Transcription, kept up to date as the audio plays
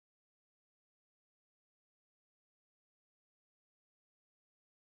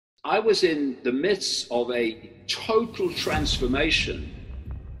I was in the midst of a total transformation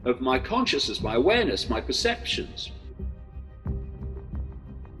of my consciousness, my awareness, my perceptions.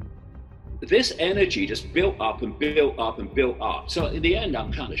 This energy just built up and built up and built up. So in the end,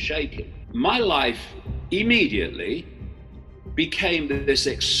 I'm kind of shaking. My life immediately became this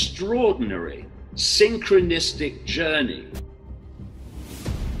extraordinary synchronistic journey.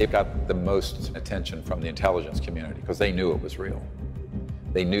 It got the most attention from the intelligence community because they knew it was real.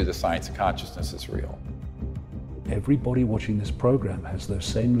 They knew the science of consciousness is real. Everybody watching this program has those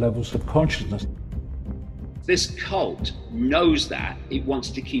same levels of consciousness. This cult knows that. It wants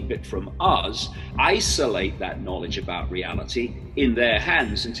to keep it from us, isolate that knowledge about reality in their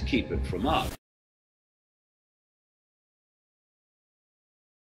hands and to keep it from us.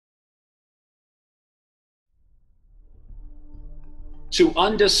 To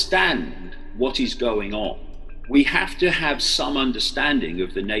understand what is going on, we have to have some understanding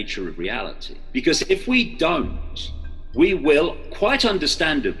of the nature of reality. Because if we don't, we will, quite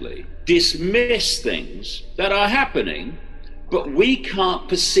understandably, dismiss things that are happening, but we can't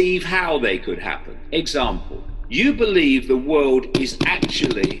perceive how they could happen. Example, you believe the world is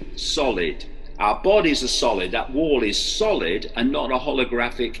actually solid. Our bodies are solid, that wall is solid and not a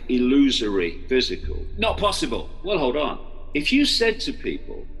holographic, illusory, physical. Not possible. Well, hold on. If you said to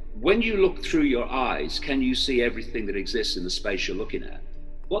people, when you look through your eyes, can you see everything that exists in the space you're looking at?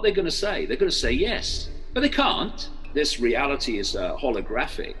 What are they going to say? They're going to say yes, but they can't. This reality is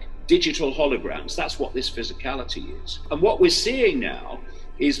holographic, digital holograms. That's what this physicality is. And what we're seeing now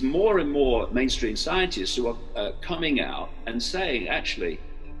is more and more mainstream scientists who are coming out and saying, actually,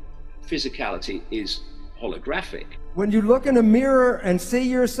 physicality is holographic. When you look in a mirror and see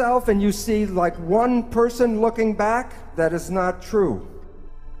yourself and you see like one person looking back, that is not true.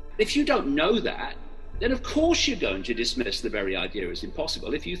 If you don't know that, then of course you're going to dismiss the very idea as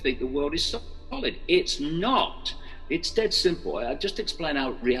impossible if you think the world is solid. It's not. It's dead simple. I'll just explain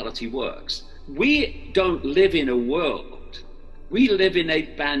how reality works. We don't live in a world. We live in a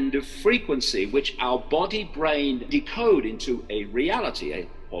band of frequency which our body brain decode into a reality, a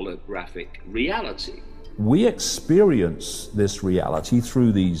holographic reality. We experience this reality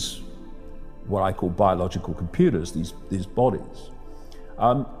through these, what I call biological computers, these bodies,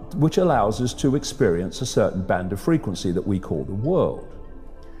 which allows us to experience a certain band of frequency that we call the world.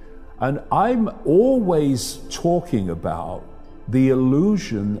 And I'm always talking about the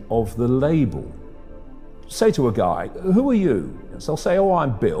illusion of the label. Say to a guy, who are you? So I'll say, oh,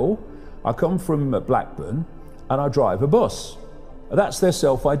 I'm Bill. I come from Blackburn and I drive a bus. That's their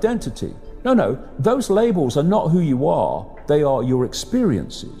self-identity. No, those labels are not who you are. They are your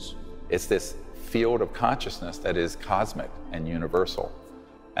experiences. It's this field of consciousness that is cosmic and universal.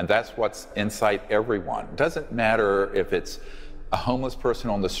 And that's what's inside everyone. It doesn't matter if it's a homeless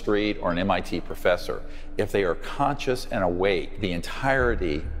person on the street or an MIT professor. If they are conscious and awake, the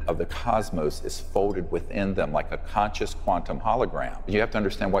entirety of the cosmos is folded within them like a conscious quantum hologram. You have to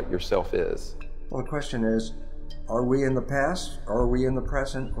understand what yourself is. Well, the question is, are we in the past, are we in the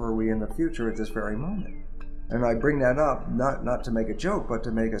present, or are we in the future at this very moment? And I bring that up not to make a joke, but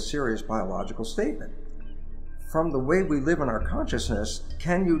to make a serious biological statement. From the way we live in our consciousness,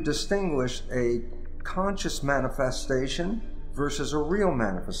 can you distinguish a conscious manifestation versus a real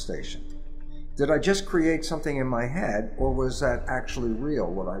manifestation? Did I just create something in my head, or was that actually real,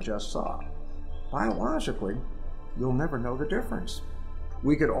 what I just saw? Biologically, you'll never know the difference.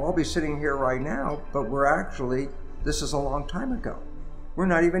 We could all be sitting here right now, but we're actually, this is a long time ago. We're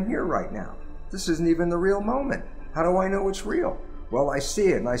not even here right now. This isn't even the real moment. How do I know it's real? Well, I see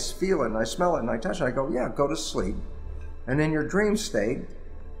it, and I feel it, and I smell it, and I touch it. I go, yeah, go to sleep. And in your dream state,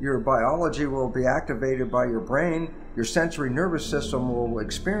 your biology will be activated by your brain. Your sensory nervous system will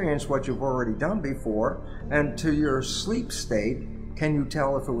experience what you've already done before. And to your sleep state, can you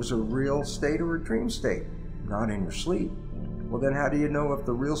tell if it was a real state or a dream state? Not in your sleep. Well, then how do you know if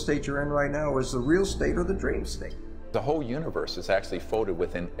the real state you're in right now is the real state or the dream state? The whole universe is actually folded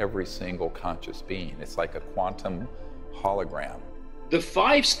within every single conscious being. It's like a quantum hologram. The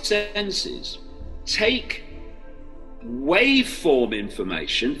five senses take waveform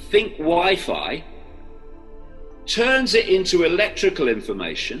information, think Wi-Fi, turns it into electrical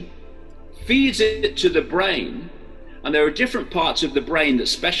information, feeds it to the brain, and there are different parts of the brain that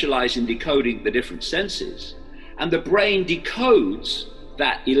specialize in decoding the different senses, and the brain decodes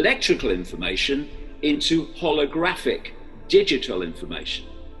that electrical information into holographic digital information.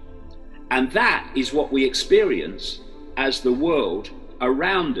 And that is what we experience as the world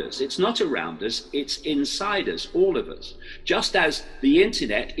around us. It's not around us, it's inside us, all of us. Just as the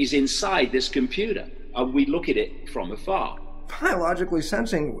internet is inside this computer and we look at it from afar. biologically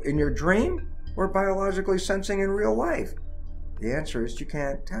sensing in your dream or biologically sensing in real life? The answer is you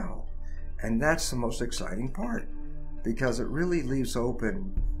can't tell. And that's the most exciting part, because it really leaves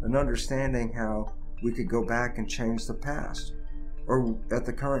open an understanding how we could go back and change the past. Or at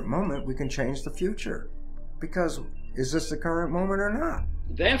the current moment, we can change the future. Because is this the current moment or not?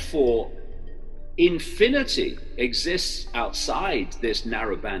 Therefore, infinity exists outside this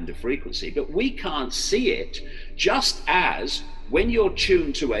narrow band of frequency, but we can't see it, just as when you're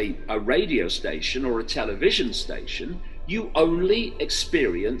tuned to a radio station or a television station, you only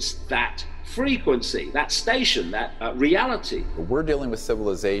experience that frequency, that station, that reality. We're dealing with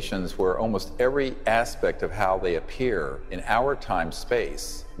civilizations where almost every aspect of how they appear in our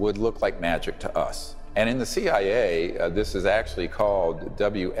time-space would look like magic to us. And in the CIA, this is actually called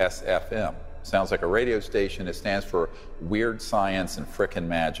WSFM. Sounds like a radio station. It stands for Weird Science and Frickin'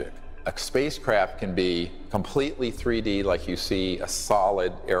 Magic. A spacecraft can be completely 3D, like you see a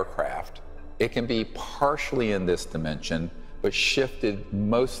solid aircraft. It can be partially in this dimension, but shifted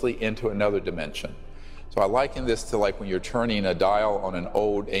mostly into another dimension. So I liken this to like when you're turning a dial on an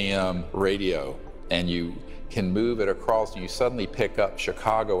old AM radio and you can move it across and you suddenly pick up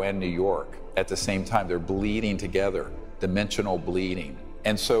Chicago and New York at the same time. They're bleeding together, dimensional bleeding.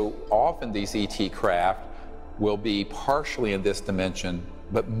 And so often these ET craft will be partially in this dimension,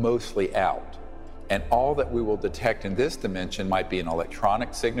 but mostly out. And all that we will detect in this dimension might be an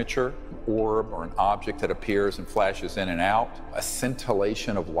electronic signature, an orb, or an object that appears and flashes in and out, a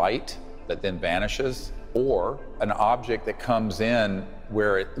scintillation of light that then vanishes, or an object that comes in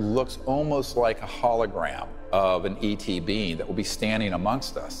where it looks almost like a hologram of an ET being that will be standing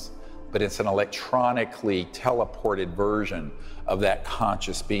amongst us. But it's an electronically teleported version of that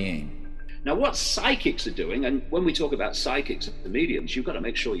conscious being. Now, what psychics are doing, and when we talk about psychics and mediums, you've got to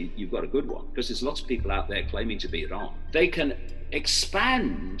make sure you've got a good one, because there's lots of people out there claiming to be it on. They can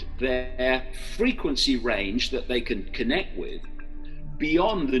expand their frequency range that they can connect with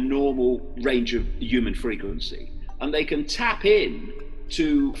beyond the normal range of human frequency. And they can tap in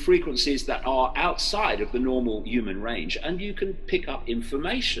to frequencies that are outside of the normal human range, and you can pick up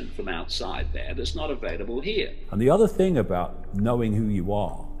information from outside there that's not available here. And the other thing about knowing who you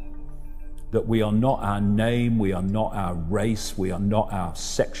are, that we are not our name, we are not our race, we are not our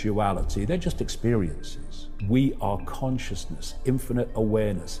sexuality, they're just experiences. We are consciousness, infinite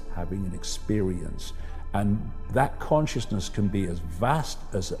awareness, having an experience. And that consciousness can be as vast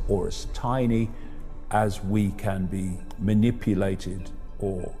as or as tiny as we can be manipulated,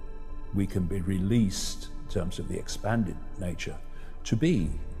 or we can be released in terms of the expanded nature to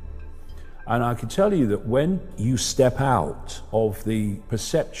be. And I can tell you that when you step out of the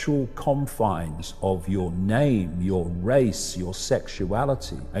perceptual confines of your name, your race, your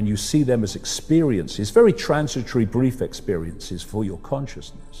sexuality, and you see them as experiences, very transitory, brief experiences for your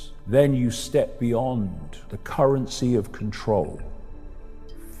consciousness, then you step beyond the currency of control,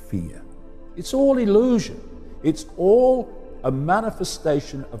 fear. It's all illusion. It's all a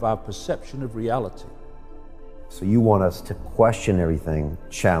manifestation of our perception of reality. So you want us to question everything,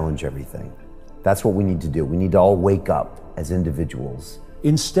 challenge everything. That's what we need to do. We need to all wake up as individuals.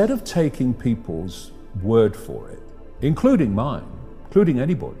 Instead of taking people's word for it, including mine, including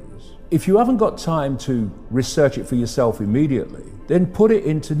anybody's, if you haven't got time to research it for yourself immediately, then put it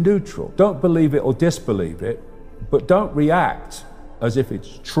into neutral. Don't believe it or disbelieve it, but don't react as if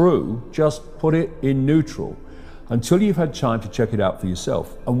it's true. Just put it in neutral until you've had time to check it out for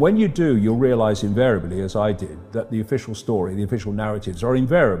yourself. And when you do, you'll realize invariably, as I did, that the official story, the official narratives are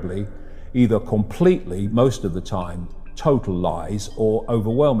invariably either completely, most of the time, total lies or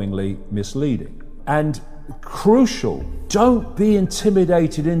overwhelmingly misleading. And crucial, don't be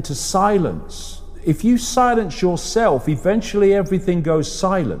intimidated into silence. If you silence yourself, eventually everything goes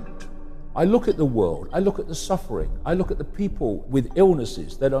silent. I look at the world, I look at the suffering, I look at the people with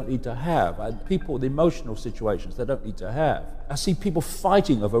illnesses they don't need to have, and people with emotional situations they don't need to have. I see people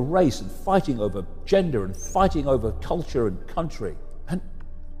fighting over race and fighting over gender and fighting over culture and country. And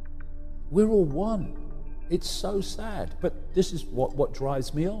we're all one. It's so sad, but this is what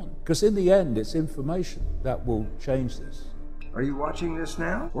drives me on. Because in the end, it's information that will change this. Are you watching this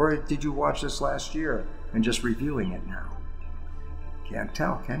now? Or did you watch this last year and just reviewing it now? Can't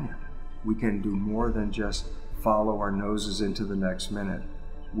tell, can you? We can do more than just follow our noses into the next minute.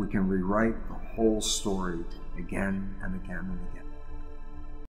 We can rewrite the whole story again and again and again.